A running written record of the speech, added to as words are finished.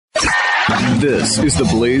This is the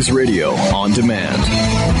Blaze Radio on demand.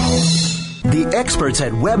 The experts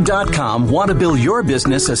at Web.com want to build your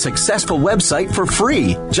business a successful website for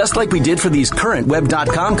free, just like we did for these current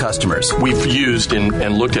Web.com customers. We've used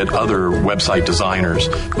and looked at other website designers,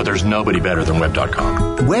 but there's nobody better than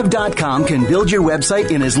Web.com. Web.com can build your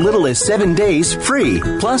website in as little as 7 days free.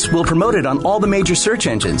 Plus, we'll promote it on all the major search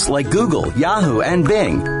engines like Google, Yahoo, and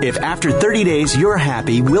Bing. If after 30 days you're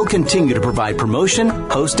happy, we'll continue to provide promotion,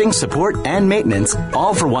 hosting, support, and maintenance,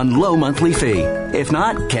 all for one low monthly fee. If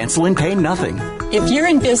not, cancel and pay nothing. If you're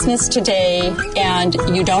in business today and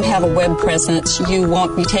you don't have a web presence, you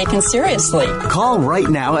won't be taken seriously. Call right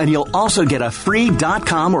now and you'll also get a free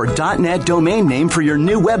 .com or .net domain name for your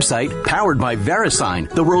new website powered by VeriSign,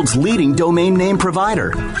 the world's leading domain name provider.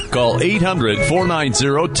 Call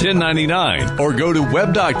 800-490-1099 or go to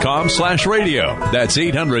web.com/radio. That's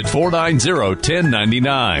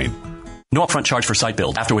 800-490-1099. No upfront charge for site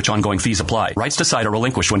build, after which ongoing fees apply. Rights to site are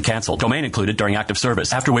relinquished when canceled. Domain included during active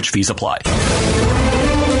service, after which fees apply.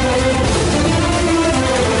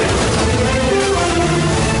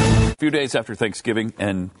 A few days after Thanksgiving,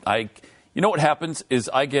 and you know what happens is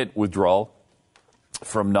I get withdrawal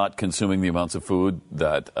from not consuming the amounts of food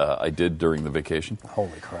that I did during the vacation.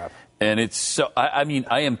 Holy crap. And it's so, I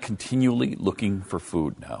am continually looking for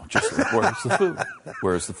food now. Just like, where's the food?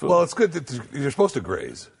 Where's the food? Well, it's good that you're supposed to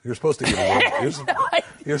graze. You're supposed to get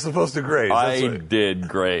you're supposed to graze. I did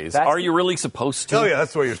graze. Are you really supposed to? Oh, yeah,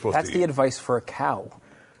 that's what you're supposed to eat. That's the advice for a cow.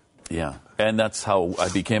 Yeah, and that's how I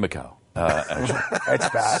became a cow. It's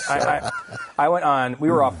bad. I went on, we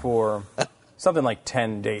were off for something like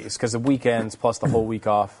 10 days because of weekends plus the whole week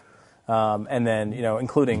off. And then,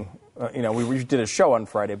 including... we did a show on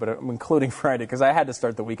Friday, but I'm including Friday because I had to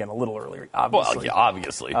start the weekend a little earlier, obviously. Well, yeah,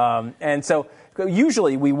 obviously. And so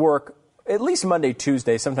usually we work at least Monday,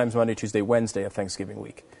 Tuesday, sometimes Monday, Tuesday, Wednesday of Thanksgiving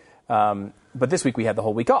week. But this week we had the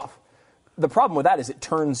whole week off. The problem with that is it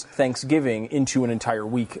turns Thanksgiving into an entire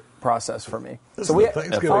week process for me. So we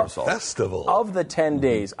Thanksgiving festival. Of the 10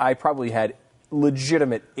 days, I probably had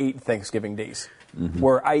legitimate 8 Thanksgiving days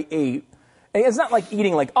where I ate. And it's not like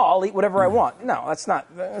eating like, I'll eat whatever I want. No,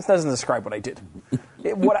 that doesn't describe what I did.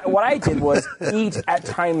 What I did was eat at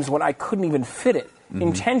times when I couldn't even fit it,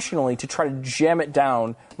 intentionally to try to jam it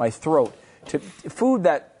down my throat. To food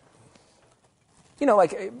that,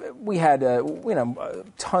 like we had,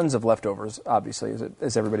 tons of leftovers, obviously,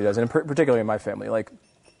 as everybody does, and particularly in my family.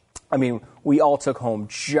 We all took home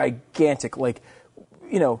gigantic,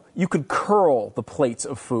 you could curl the plates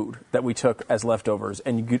of food that we took as leftovers,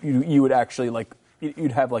 and you would actually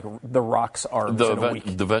you'd have the Rock's arms in a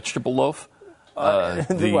week. The vegetable loaf.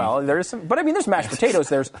 Well, there's some, but there's mashed potatoes,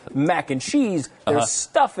 there's mac and cheese, there's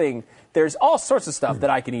stuffing, there's all sorts of stuff that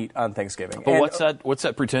I can eat on Thanksgiving. But what's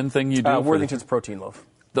that pretend thing you do? Worthington's protein loaf.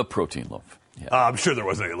 The protein loaf. Yeah. I'm sure there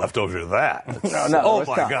wasn't any leftover to that. No. Oh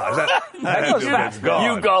my gosh, that's gone.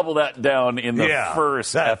 You gobble that that in the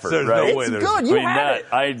first effort, there's right? No way it's good. You had it.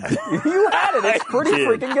 You had it. It's pretty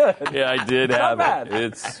freaking good. Yeah, I did have bad.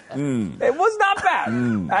 it. It was not bad.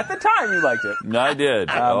 At the time, you liked it. I did.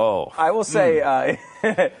 I will say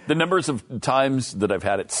the numbers of times that I've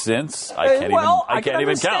had it since I can't even count. I can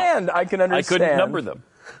understand. I couldn't number them.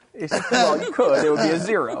 Well, you could. It would be a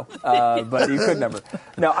 0, but you could number.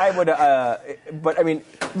 No, I would.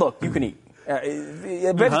 Look, you can eat.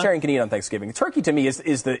 A vegetarian can eat on Thanksgiving. Turkey to me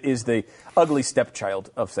is the ugly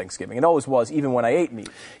stepchild of Thanksgiving. It always was, even when I ate meat.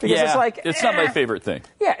 Because it's not my favorite thing.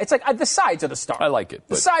 Yeah, it's like the sides are the star. I like it.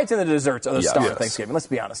 The sides and the desserts are the star of Thanksgiving. Let's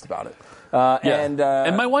be honest about it. And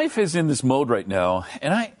my wife is in this mode right now,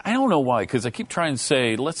 and I don't know why, because I keep trying to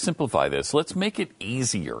say, let's simplify this. Let's make it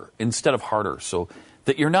easier instead of harder, so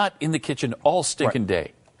that you're not in the kitchen all stinking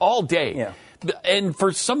day, all day. Yeah. And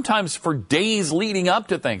sometimes for days leading up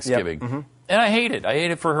to Thanksgiving. Yep. And I hate it. I hate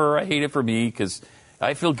it for her. I hate it for me because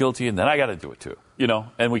I feel guilty, and then I got to do it too.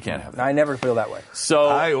 And we can't have that. I never feel that way. So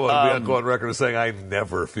I will go on record as saying I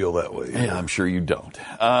never feel that way. Yeah, I'm sure you don't.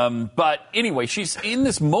 But anyway, she's in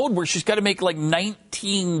this mode where she's got to make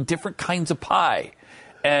 19 different kinds of pie.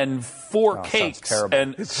 And 4 cakes.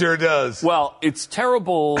 And it sure does. Well, it's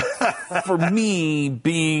terrible for me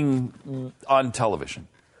being on television.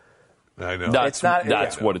 I know. That's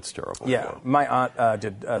what it's terrible. Yeah, my aunt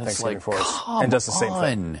did Thanksgiving for us and does the same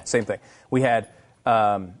thing. Same thing. We had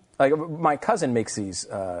my cousin makes these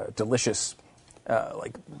delicious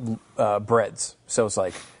breads. So it's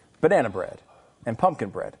like banana bread and pumpkin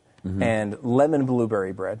bread and lemon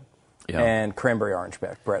blueberry bread and cranberry orange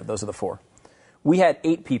bread. Those are the 4. We had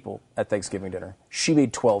 8 people at Thanksgiving dinner. She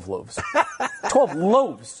made 12 loaves. 12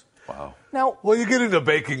 loaves. Wow. Now, well, you get into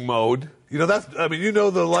baking mode.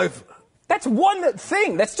 The life. That's one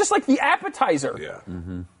thing. That's just like the appetizer. Yeah.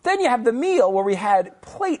 Then you have the meal where we had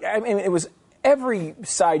plate. I mean, it was every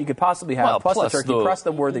side you could possibly have, plus the turkey, plus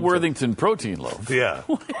the Worthington protein loaf. Yeah.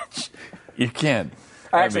 Which you can't.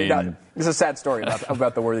 This is a sad story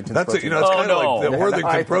about the Worthington. That's it. You know, it's kind of like the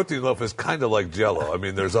Worthington protein loaf is kind of like Jell-O. I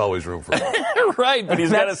mean, there's always room for it. Right, but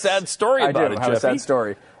he's got a sad story about it, I have a sad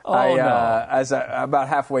story. About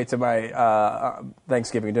halfway to my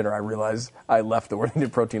Thanksgiving dinner, I realized I left the Worthington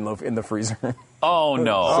protein loaf in the freezer. Oh,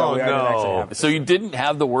 no. no. So you didn't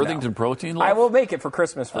have the Worthington protein loaf? I will make it for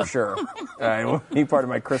Christmas for sure. It will be part of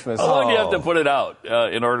my Christmas. How long do you have to put it out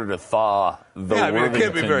in order to thaw the Yeah, I mean, Worthington? it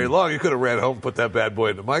can't be very long. You could have ran home and put that bad boy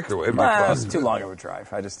in the microwave. It's too long of a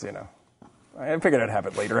drive. I just, I figured I'd have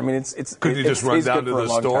it later. I mean, it's. Could you just run down to the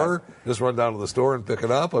store? Just run down to the store and pick it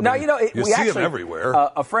up? I mean, you see them everywhere.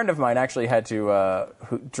 A friend of mine actually had to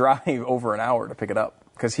drive over an hour to pick it up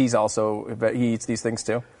because he eats these things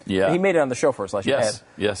too. Yeah, he made it on the show for us last year.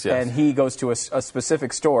 Yes. And he goes to a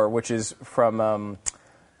specific store, which is from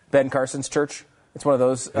Ben Carson's church. It's one of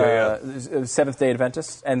those Seventh-day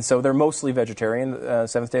Adventists, and so they're mostly vegetarian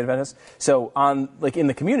Seventh-day Adventists. So in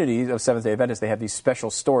the community of Seventh-day Adventists, they have these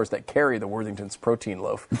special stores that carry the Worthington's protein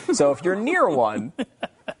loaf. So if you're near one,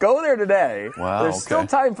 go there today. Wow, There's still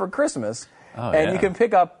time for Christmas, you can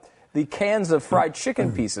pick up the cans of fried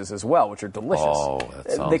chicken pieces as well, which are delicious. Oh, that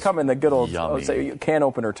sounds They come in the good old yummy. can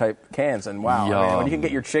opener type cans, and wow, man, you can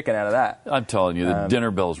get your chicken out of that. I'm telling you, the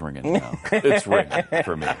dinner bell's ringing now. It's ringing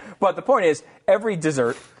for me. But the point is, every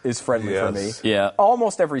dessert is friendly for me. Yeah.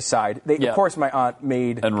 Almost every side. Of course, my aunt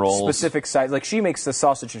made specific sides. Like, she makes the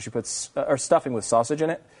sausage and she puts or stuffing with sausage in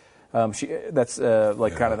it. That's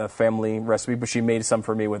kind of the family recipe, but she made some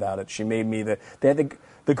for me without it. She made me they had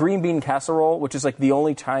the green bean casserole, which is like the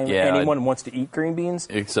only time anyone wants to eat green beans.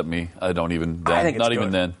 Except me. I don't even then. I think it's Not good.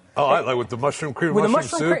 even then. Oh, I like with the mushroom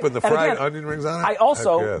soup and the fried onion rings on it. I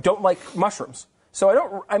also don't like mushrooms.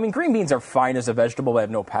 So green beans are fine as a vegetable, but I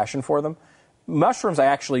have no passion for them. Mushrooms I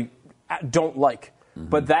actually don't like.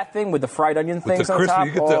 But that thing with the fried onion things on top,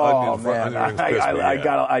 you get the onion rings crispy,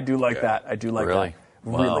 I do like that. I do like that.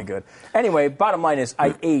 Wow. Really good. Anyway, bottom line is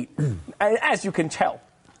I ate, and as you can tell,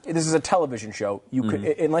 this is a television show. You could,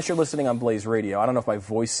 unless you're listening on Blaze Radio. I don't know if my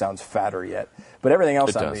voice sounds fatter yet, but everything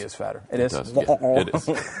else on me is fatter. It is. It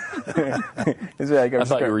is. I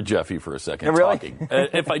thought you were Jeffy for a second. Really? Talking.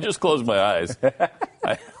 If I just close my eyes.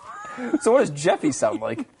 So what does Jeffy sound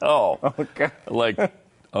like? Oh, okay. Like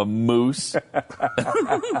a moose. You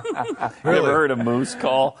ever heard a moose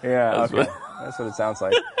call? Yeah, that's what it sounds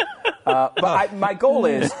like. But my goal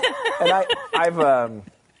is, and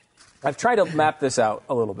I've tried to map this out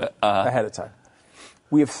a little bit ahead of time.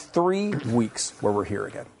 We have 3 weeks where we're here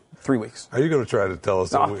again. 3 weeks. Are you going to try to tell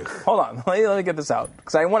us? Hold on. Let me get this out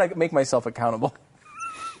because I want to make myself accountable.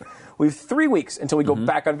 We have 3 weeks until we go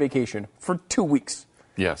back on vacation for 2 weeks.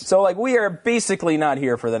 Yes. So we are basically not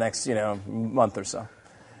here for the next month or so.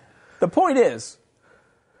 The point is,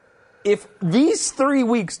 if these 3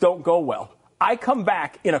 weeks don't go well, I come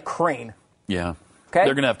back in a crane. Yeah. Okay?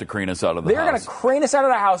 They're going to have to crane us out of the house. They're going to crane us out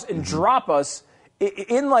of the house and drop us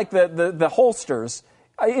in the holsters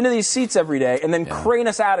into these seats every day and then crane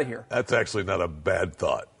us out of here. That's actually not a bad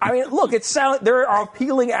thought. I mean, look, there are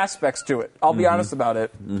appealing aspects to it. I'll be honest about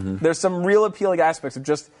it. There's some real appealing aspects of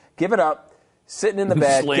just give it up, sitting in the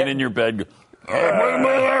bed. Laying in your bed.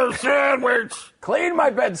 My sandwich. Clean my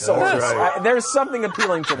bed sores. Right. There's something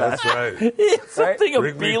appealing to that. That's right. It's something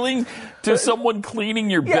appealing to someone cleaning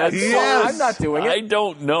your bed sores. Yes. I'm not doing it. I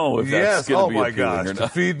don't know if that's going to be appealing or to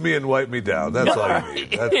not. feed me and wipe me down. That's all you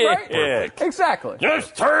need. That's Right? Exactly.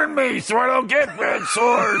 Just turn me so I don't get bed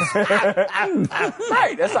sores.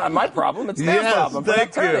 Right. That's not my problem. It's their problem for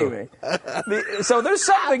not turning me. So there's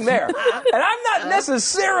something there. And I'm not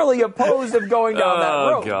necessarily opposed of going down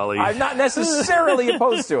that road. Golly. I'm not necessarily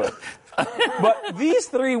opposed to it. But these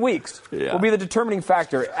 3 weeks will be the determining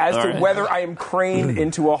factor as to whether I am craned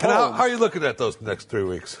into a home. How are you looking at those next 3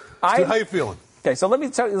 weeks? How are you feeling? Okay, so let me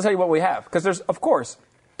tell you what we have. Because there's, of course,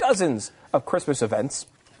 dozens of Christmas events,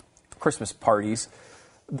 Christmas parties.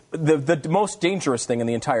 The most dangerous thing in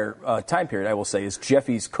the entire time period, I will say, is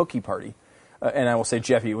Jeffy's cookie party. And I will say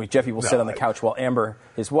Jeffy will sit on the couch while Amber,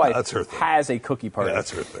 his wife, that's her thing. has a cookie party. Yeah,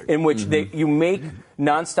 that's her thing. In which you make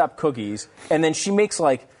nonstop cookies, and then she makes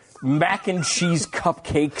mac and cheese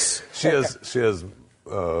cupcakes. She has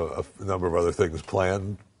a number of other things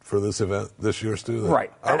planned for this event this year, Stu.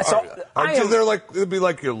 Right. It'd be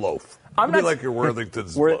like your loaf. It'd be like your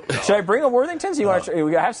Worthington's loaf. No. Should I bring a Worthington's? You want to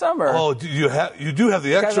have some? Or? Oh, you do have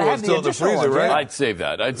the extra one still in the freezer, right? I'd save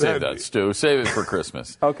that, Stu. Save it for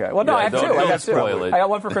Christmas. Okay. Well, no, I have two. I got two. Spoil it. I got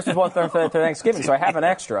one for Christmas, one for Thanksgiving, so I have an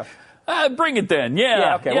extra. Bring it then.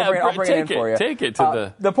 Yeah. Okay. I'll bring it in for you. Take it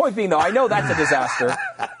to the point being, though, I know that's a disaster.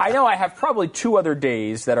 I know I have probably 2 other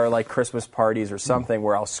days that are like Christmas parties or something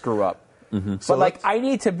where I'll screw up. Mm-hmm. But like, I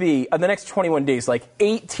need to be in the next 21 days. Like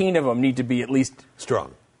 18 of them need to be at least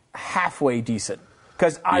strong, halfway decent.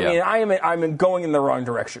 Because I'm going in the wrong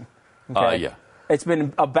direction. Okay? It's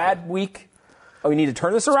been a bad week. We need to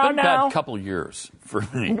turn this around now. It's been a bad couple years for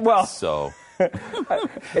me. Well, so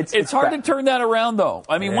it's hard bad. to turn that around, though.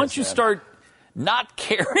 I mean, once you start not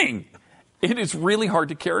caring, it is really hard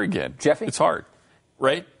to care again. Jeffy? It's hard.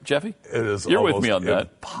 Right, Jeffy? It is. You're with me on that.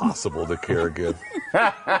 Impossible to care again.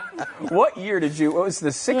 What year did you? What was the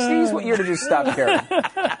 60s? What year did you stop caring?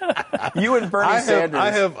 You and Bernie Sanders.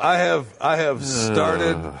 I have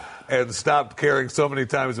started and stopped caring so many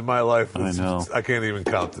times in my life. I know. I can't even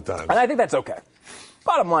count the times. And I think that's okay.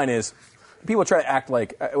 Bottom line is, people try to act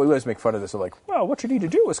like, we always make fun of this, of like, well, what you need to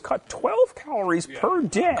do is cut 12 calories per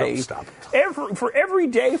day for every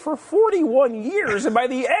day for 41 years, and by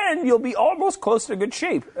the end, you'll be almost close to good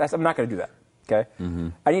shape. I'm not going to do that, okay? Mm-hmm.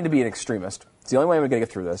 I need to be an extremist. It's the only way I'm going to get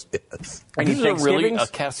through this. Yes. Is there really a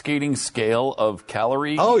cascading scale of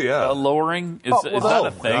calorie lowering? Is that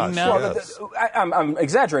a thing now? Well, I'm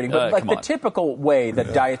exaggerating, but like the typical way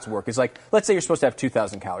that diets work is like, let's say you're supposed to have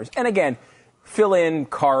 2,000 calories. And again, fill in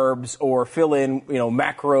carbs or fill in,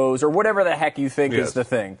 macros or whatever the heck you think is the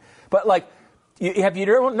thing. But like, you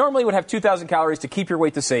normally would have 2,000 calories to keep your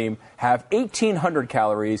weight the same, have 1,800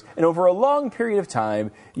 calories, and over a long period of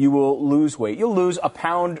time, you will lose weight. You'll lose a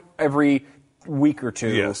pound every week or 2.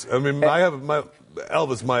 Yes. I mean, I have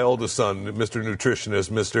Elvis, my oldest son, Mr.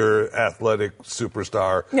 Nutritionist, Mr. Athletic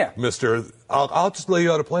Superstar. Yeah. Mr. I'll just lay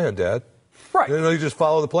you out a plan, Dad. Right. You just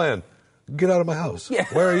follow the plan. Get out of my house. Yeah.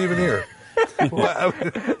 Why are you even here?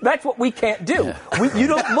 That's what we can't do. Yeah. You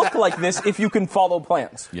don't look like this if you can follow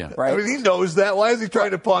plans. Yeah. Right? I mean, he knows that. Why is he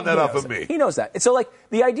trying to pawn that off of me? He knows that. So, like,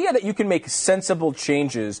 the idea that you can make sensible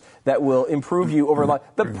changes that will improve you over life.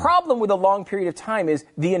 The problem with a long period of time is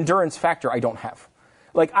the endurance factor I don't have.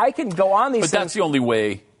 Like, I can go on these But that's the only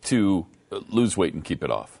way to lose weight and keep it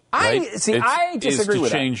off. Right? I disagree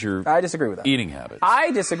with that. Change your I disagree with that. eating habits.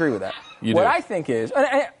 I disagree with that. What I think is,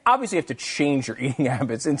 and obviously you have to change your eating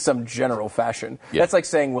habits in some general fashion. Yeah. That's like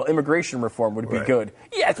saying, well, immigration reform would be good.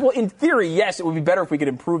 Yes, well, in theory, yes, it would be better if we could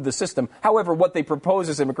improve the system. However, what they propose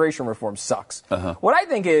as immigration reform sucks. Uh-huh. What I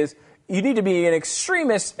think is, you need to be an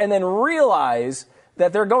extremist and then realize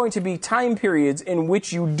that there are going to be time periods in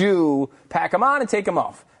which you do pack them on and take them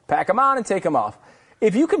off. Pack them on and take them off.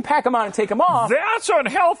 If you can pack them on and take them off... That's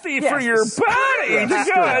unhealthy for your body.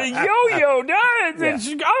 To go a yo-yo diet that's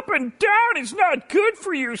up and down. It's not good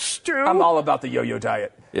for you, Stu. I'm all about the yo-yo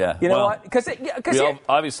diet. Yeah. You know what? Because we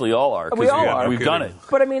obviously all are. We all are. We've done it.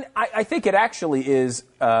 But, I mean, I think it actually is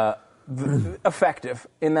effective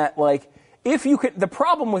in that, like, if you could... The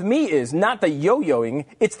problem with me is not the yo-yoing,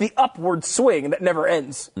 it's the upward swing that never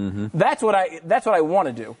ends. Mm-hmm. That's what I want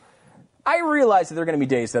to do. I realize that there are going to be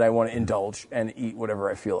days that I want to indulge and eat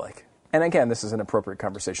whatever I feel like. And again, this is an appropriate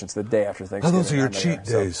conversation. It's the day after Thanksgiving. Those are your cheat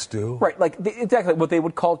days, Stu. Right, like exactly what they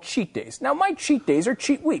would call cheat days. Now, my cheat days are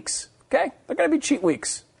cheat weeks, okay? They're going to be cheat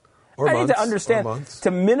weeks. I need to understand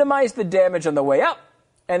to minimize the damage on the way up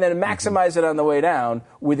and then maximize it on the way down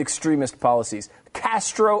with extremist policies,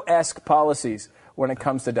 Castro-esque policies when it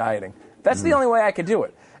comes to dieting. That's the only way I could do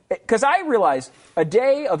it. Because I realize a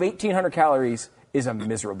day of 1,800 calories is a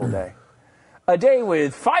miserable day. A day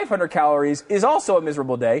with 500 calories is also a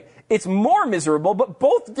miserable day. It's more miserable, but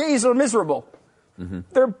both days are miserable. Mm-hmm.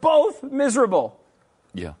 They're both miserable.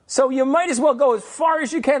 Yeah. So you might as well go as far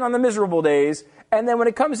as you can on the miserable days, and then when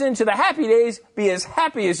it comes into the happy days, be as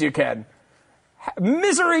happy as you can.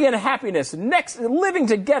 Misery and happiness, living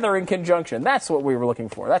together in conjunction. That's what we were looking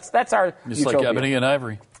for. That's our Just utopia. like Ebony and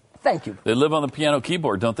Ivory. Thank you. They live on the piano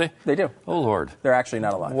keyboard, don't they? They do. Oh, Lord. They're actually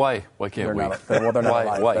not alive. Why? Why can't we? They're not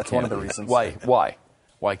alive. Why That's one of the reasons. Why?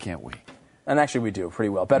 Why can't we? And actually, we do pretty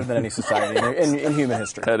well. Better than any society in human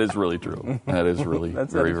history. That is really true. That is really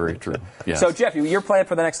very true. Yes. So, Jeffy, your plan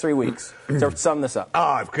for the next 3 weeks, to sum this up.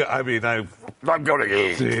 I'm going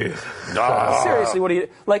to eat. Seriously, what do you...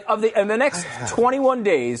 Like, in the next 21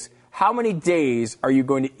 days, how many days are you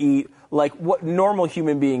going to eat like what normal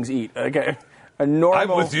human beings eat? Okay. I'm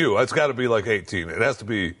with you. It's got to be like 18. It has to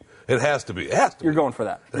be. You're going for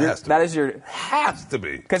that. It has to that is your... It has to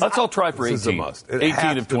be. Let's all try for 18. This is a must.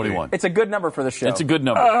 18 of 21. It's a good number for the show. It's a good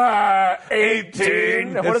number.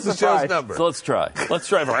 18. What is the show's number? So let's try. Let's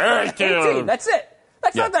try for 18. That's it.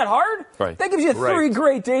 That's not that hard. Right. That gives you 3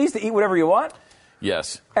 great days to eat whatever you want.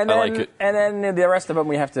 Yes. And then, I like it. And then the rest of them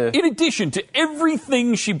we have to... In addition to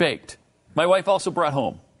everything she baked, my wife also brought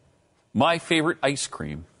home my favorite ice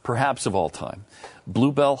cream perhaps of all time,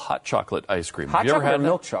 Bluebell hot chocolate ice cream. Hot Have you ever chocolate had or that?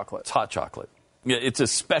 milk chocolate? It's hot chocolate. Yeah, it's a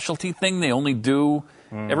specialty thing they only do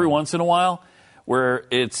every once in a while, where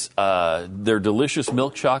it's their delicious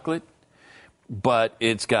milk chocolate, but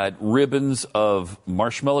it's got ribbons of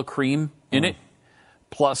marshmallow cream in it,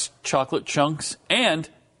 plus chocolate chunks and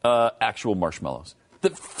actual marshmallows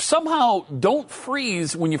that somehow don't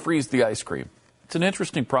freeze when you freeze the ice cream. It's an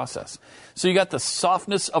interesting process. So you got the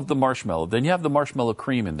softness of the marshmallow, then you have the marshmallow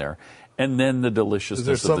cream in there, and then the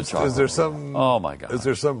deliciousness of the chocolate. Is there some? Oh my God! Is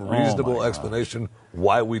there some reasonable explanation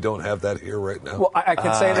why we don't have that here right now? Well, I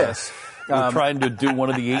can say this. We're trying to do one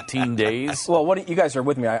of the 18 days. Well, you guys are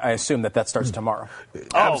with me. I assume that starts tomorrow.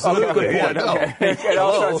 Absolutely. Good point. Okay. It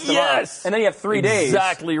all starts tomorrow. Yes. And then you have 3 days.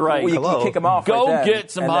 Exactly right. You kick them off. Go right then,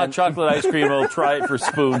 get some hot chocolate ice cream. We'll try it for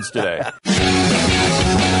spoons today.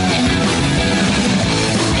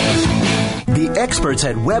 The experts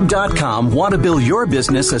at Web.com want to build your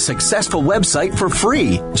business a successful website for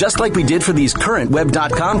free, just like we did for these current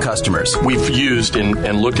Web.com customers. We've used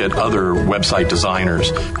and looked at other website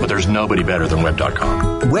designers, but there's nobody better than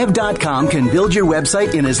Web.com. Web.com can build your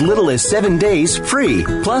website in as little as 7 days free.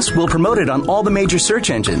 Plus, we'll promote it on all the major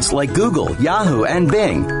search engines like Google, Yahoo, and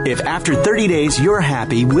Bing. If after 30 days you're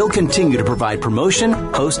happy, we'll continue to provide promotion,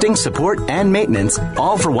 hosting, support, and maintenance,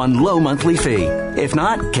 all for one low monthly fee. If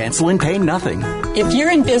not, cancel and pay nothing. If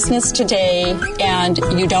you're in business today and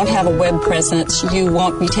you don't have a web presence, you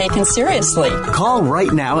won't be taken seriously. Call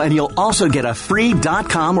right now and you'll also get a free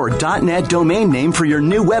 .com or .net domain name for your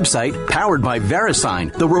new website powered by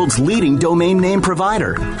VeriSign, the world's leading domain name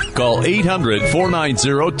provider. Call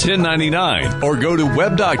 800-490-1099 or go to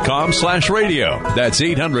web.com/radio. That's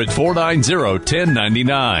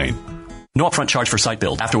 800-490-1099. No upfront charge for site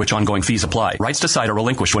build, after which ongoing fees apply. Rights to site are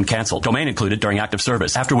relinquished when canceled. Domain included during active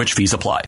service, after which fees apply.